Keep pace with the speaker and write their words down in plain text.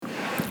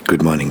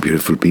Good morning,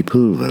 beautiful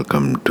people.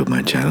 Welcome to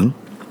my channel.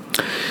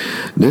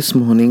 This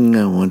morning,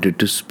 I wanted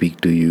to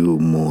speak to you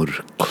more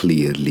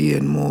clearly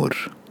and more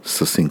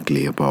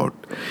succinctly about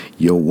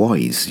your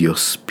voice, your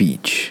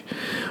speech,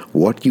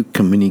 what you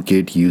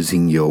communicate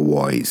using your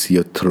voice,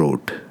 your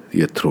throat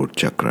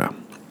chakra,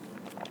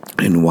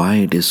 and why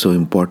it is so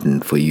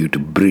important for you to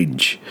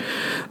bridge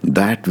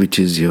that which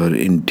is your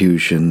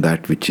intuition,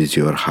 that which is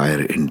your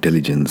higher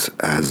intelligence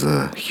as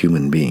a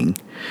human being,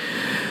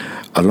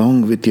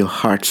 along with your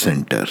heart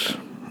center.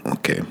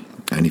 Okay.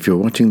 And if you're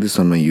watching this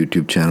on my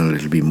YouTube channel,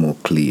 it'll be more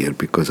clear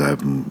because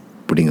I'm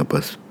putting up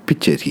a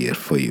picture here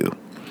for you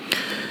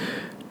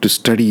to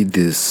study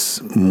this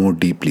more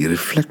deeply,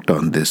 reflect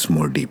on this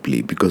more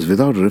deeply, because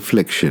without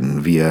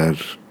reflection, we are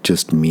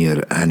just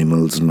mere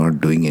animals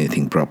not doing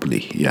anything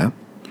properly. Yeah.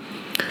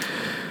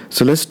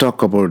 So let's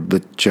talk about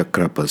the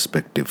chakra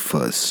perspective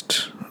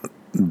first.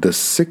 The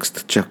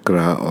sixth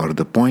chakra, or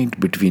the point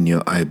between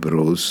your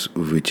eyebrows,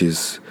 which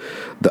is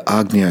the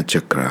Agnya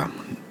chakra,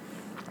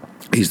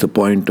 is the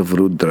point of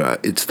Rudra.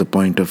 It's the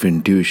point of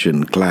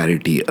intuition,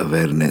 clarity,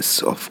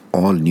 awareness of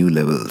all new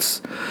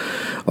levels,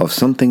 of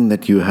something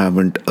that you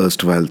haven't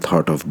erstwhile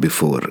thought of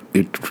before.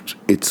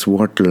 It's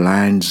what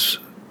lands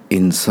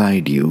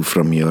inside you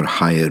from your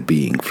higher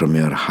being, from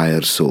your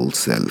higher soul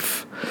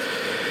self.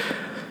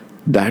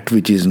 That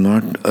which is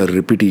not a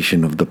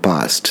repetition of the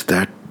past,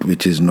 that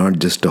which is not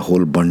just a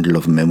whole bundle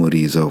of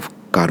memories of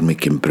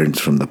karmic imprints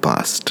from the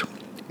past.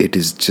 It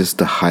is just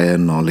the higher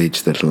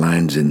knowledge that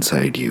lands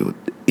inside you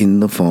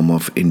in the form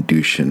of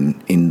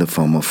intuition, in the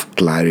form of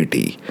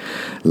clarity,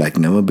 like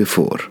never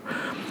before.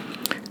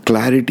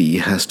 Clarity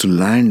has to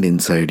land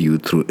inside you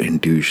through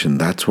intuition.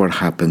 That's what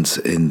happens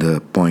in the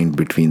point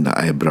between the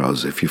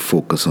eyebrows if you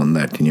focus on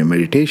that in your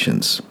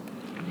meditations.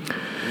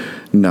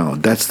 Now,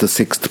 that's the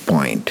sixth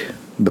point.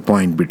 The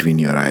point between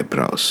your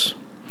eyebrows,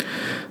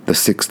 the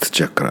sixth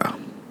chakra.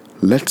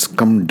 Let's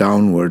come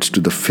downwards to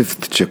the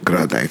fifth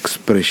chakra, the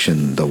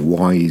expression, the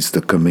voice,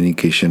 the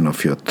communication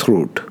of your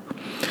throat.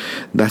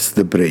 That's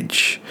the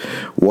bridge.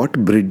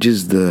 What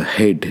bridges the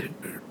head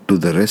to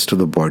the rest of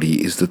the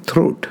body is the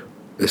throat.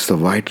 It's the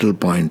vital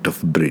point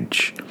of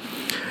bridge.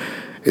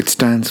 It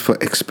stands for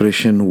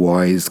expression,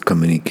 voice,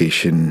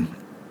 communication,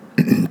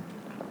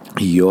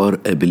 your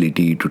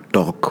ability to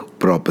talk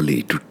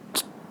properly, to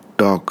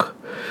talk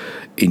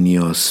in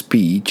your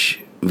speech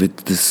with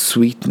the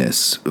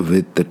sweetness,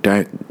 with the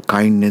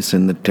kindness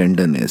and the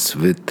tenderness,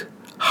 with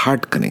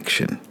heart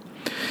connection,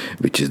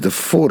 which is the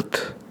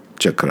fourth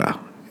chakra,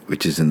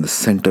 which is in the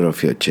center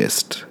of your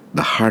chest,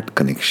 the heart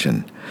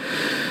connection,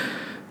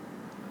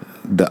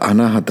 the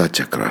Anahata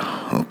chakra.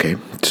 Okay,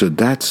 so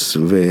that's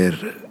where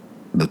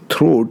the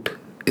throat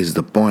is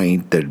the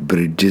point that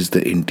bridges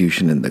the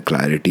intuition and the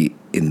clarity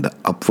in the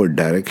upward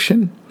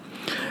direction.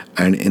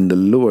 And in the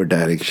lower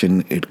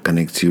direction, it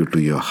connects you to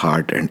your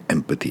heart and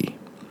empathy.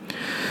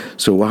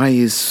 So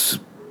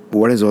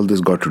what has all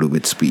this got to do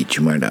with speech,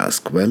 you might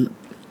ask? Well,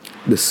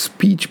 the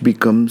speech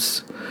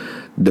becomes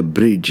the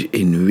bridge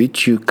in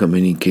which you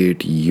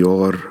communicate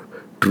your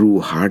true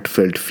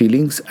heartfelt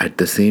feelings. At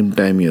the same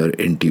time, your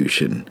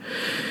intuition.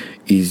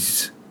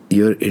 Is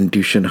your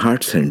intuition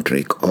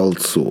heart-centric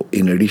also?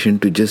 In addition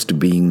to just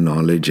being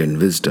knowledge and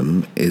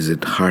wisdom, is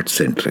it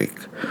heart-centric?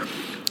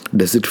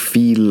 Does it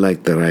feel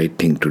like the right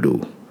thing to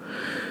do?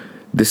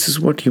 This is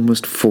what you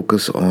must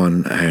focus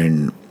on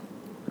and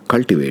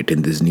cultivate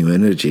in this new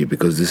energy,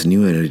 because this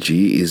new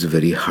energy is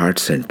very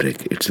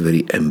heart-centric. It's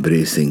very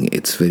embracing.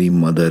 It's very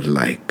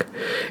mother-like.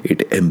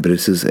 It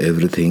embraces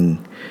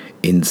everything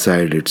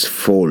inside its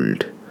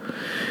fold.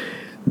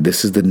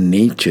 This is the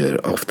nature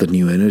of the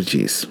new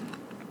energies.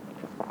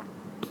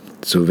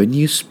 So when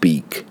you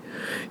speak,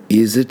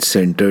 is it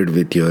centered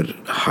with your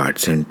heart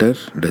center?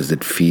 Does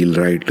it feel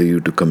right to you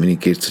to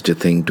communicate such a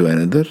thing to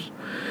another?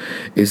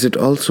 Is it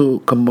also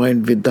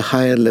combined with the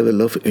higher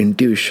level of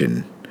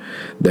intuition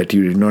that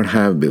you did not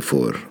have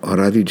before? Or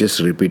are you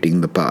just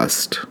repeating the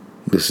past?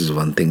 This is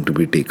one thing to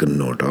be taken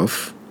note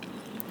of.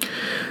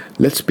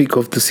 Let's speak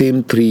of the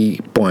same 3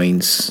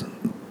 points.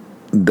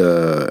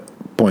 The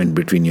point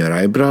between your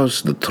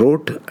eyebrows, the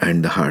throat,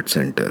 and the heart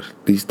center.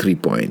 These 3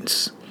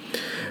 points.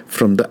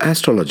 From the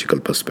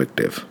astrological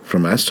perspective.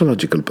 From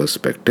astrological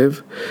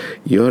perspective,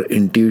 your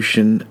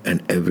intuition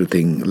and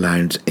everything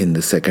lands in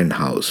the second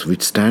house,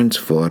 which stands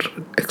for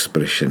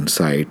expression,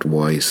 sight,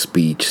 voice,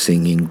 speech,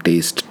 singing,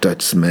 taste,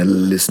 touch, smell,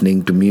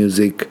 listening to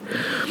music.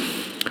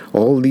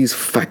 All these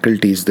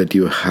faculties that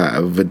you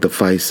have with the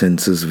 5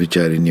 senses which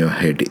are in your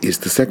head is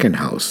the second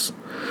house.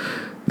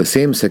 The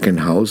same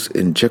second house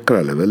in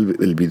chakra level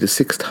will be the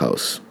sixth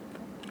house.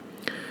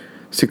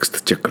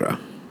 Sixth chakra.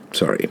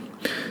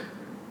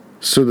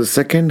 So the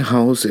second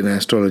house in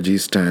astrology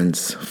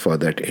stands for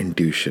that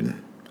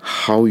intuition,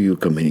 how you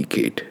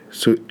communicate.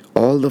 So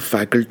all the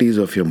faculties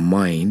of your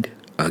mind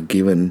are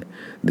given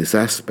this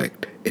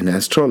aspect in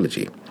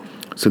astrology.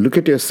 So look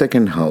at your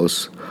second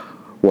house,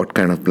 what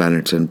kind of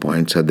planets and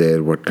points are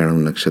there, what kind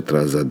of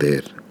nakshatras are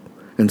there,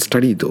 and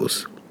study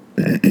those.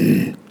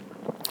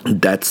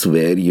 That's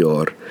where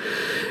your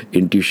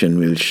intuition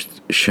will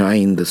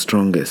shine the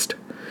strongest.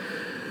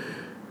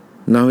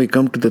 Now we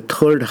come to the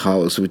third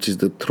house, which is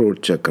the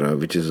throat chakra,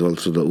 which is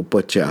also the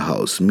Upacha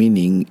house,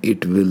 meaning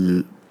it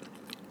will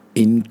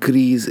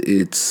increase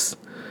its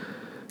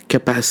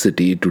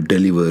capacity to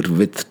deliver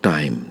with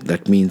time.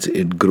 That means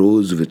it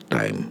grows with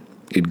time.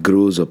 It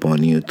grows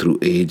upon you through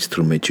age,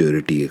 through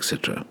maturity,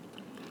 etc.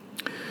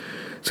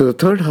 So the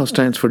third house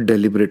stands for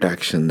deliberate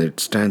action. It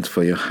stands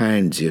for your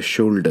hands, your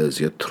shoulders,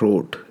 your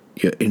throat,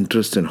 your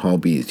interests and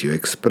hobbies, your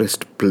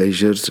expressed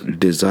pleasures,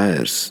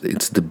 desires.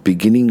 It's the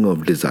beginning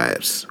of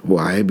desires.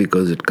 Why?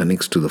 Because it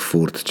connects to the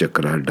fourth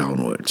chakra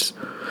downwards.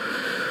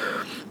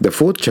 The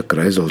fourth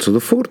chakra is also the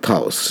fourth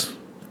house,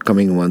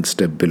 coming one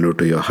step below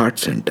to your heart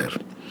center.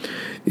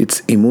 It's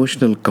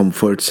emotional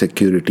comfort,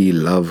 security,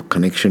 love,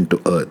 connection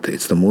to earth.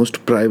 It's the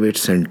most private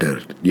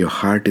center. Your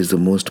heart is the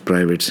most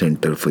private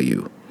center for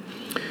you.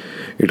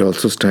 It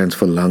also stands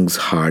for lungs,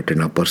 heart,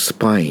 and upper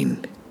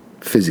spine,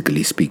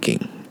 physically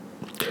speaking.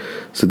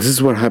 So this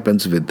is what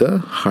happens with the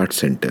heart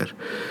center.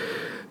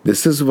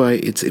 This is why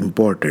it's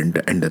important,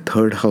 and the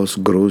third house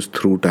grows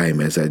through time,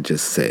 as I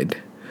just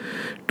said,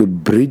 to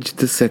bridge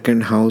the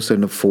second house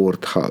and the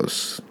fourth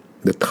house.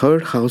 The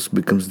third house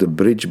becomes the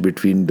bridge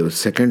between the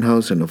second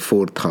house and the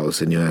fourth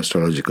house in your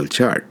astrological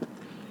chart.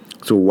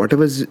 So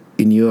whatever is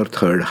in your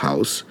third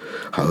house,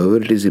 however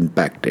it is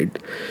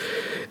impacted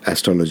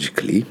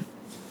astrologically,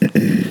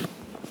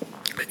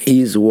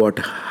 is what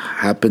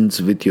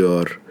happens with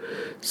your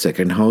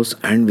second house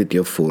and with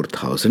your fourth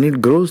house, and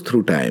it grows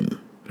through time.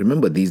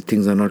 Remember, these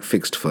things are not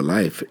fixed for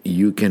life.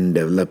 You can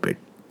develop it.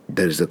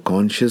 There is a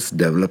conscious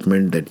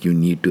development that you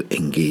need to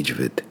engage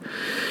with.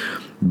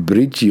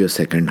 Bridge your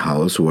second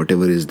house,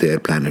 whatever is there,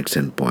 planets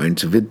and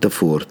points, with the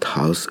fourth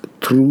house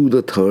through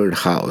the third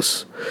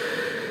house.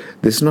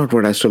 This is not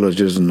what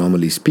astrologers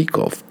normally speak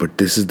of, but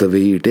this is the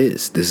way it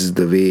is. This is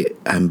the way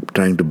I'm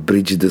trying to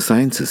bridge the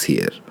sciences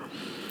here.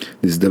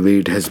 This is the way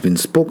it has been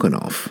spoken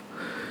of.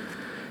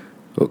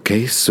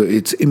 Okay, so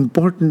it's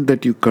important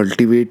that you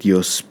cultivate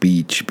your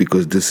speech,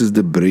 because this is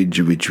the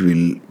bridge which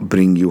will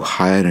bring you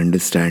higher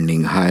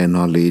understanding, higher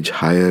knowledge,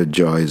 higher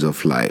joys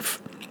of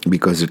life,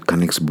 because it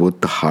connects both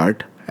the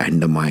heart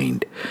and the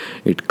mind.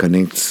 It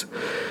connects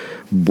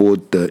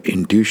both the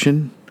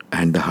intuition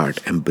and the heart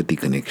empathy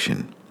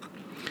connection.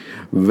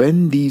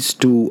 When these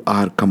two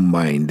are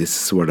combined,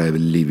 this is what I will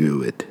leave you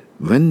with.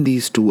 When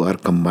these two are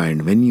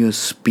combined, when you're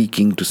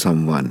speaking to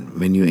someone,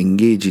 when you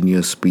engage in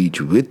your speech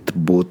with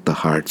both the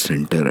heart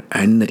center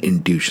and the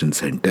intuition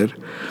center,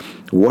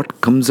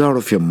 what comes out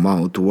of your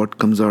mouth, what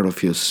comes out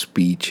of your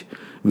speech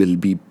will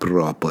be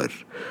proper.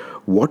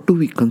 What do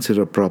we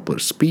consider proper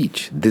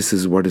speech? This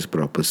is what is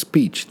proper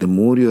speech. The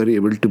more you are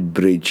able to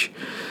bridge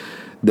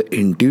the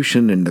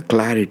intuition and the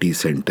clarity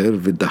center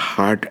with the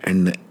heart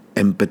and the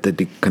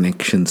empathetic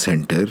connection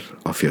center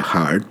of your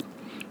heart,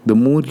 the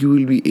more you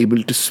will be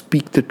able to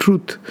speak the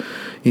truth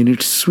in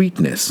its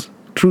sweetness.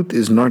 Truth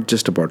is not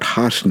just about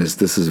harshness.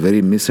 This is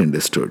very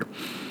misunderstood.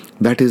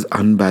 That is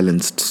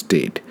unbalanced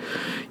state.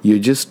 You're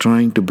just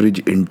trying to bridge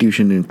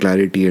intuition and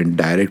clarity and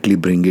directly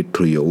bring it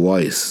through your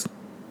voice.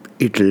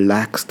 It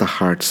lacks the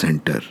heart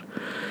center.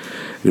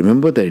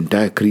 Remember, the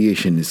entire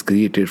creation is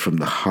created from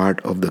the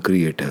heart of the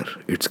Creator.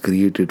 It's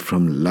created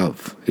from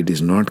love. It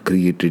is not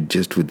created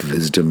just with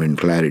wisdom and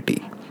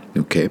clarity.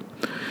 Okay?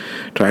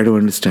 Try to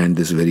understand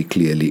this very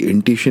clearly.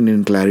 Intuition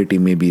and clarity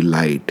may be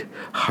light.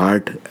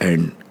 Heart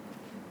and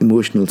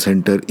emotional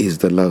center is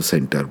the love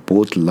center.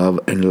 Both love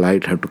and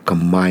light have to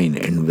combine.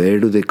 And where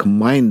do they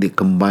combine? They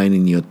combine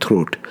in your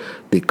throat.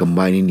 They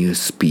combine in your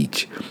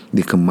speech.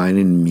 They combine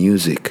in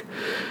music.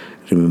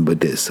 Remember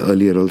this.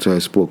 Earlier also I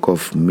spoke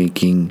of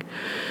making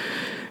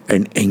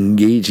and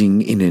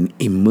engaging in an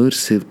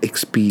immersive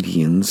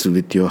experience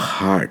with your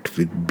heart,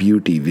 with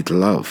beauty, with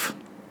love.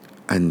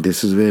 And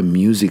this is where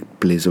music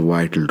plays a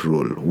vital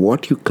role.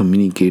 What you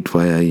communicate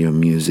via your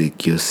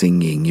music, your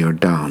singing, your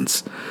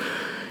dance,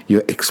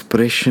 your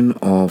expression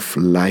of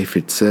life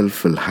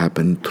itself will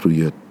happen through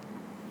your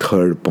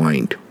third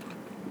point,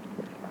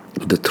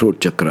 the throat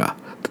chakra,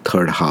 the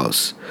third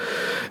house,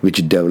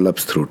 which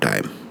develops through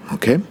time.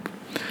 Okay?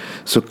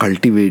 So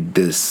cultivate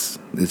this.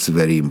 It's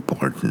very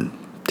important.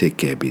 Take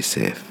care. Be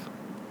safe.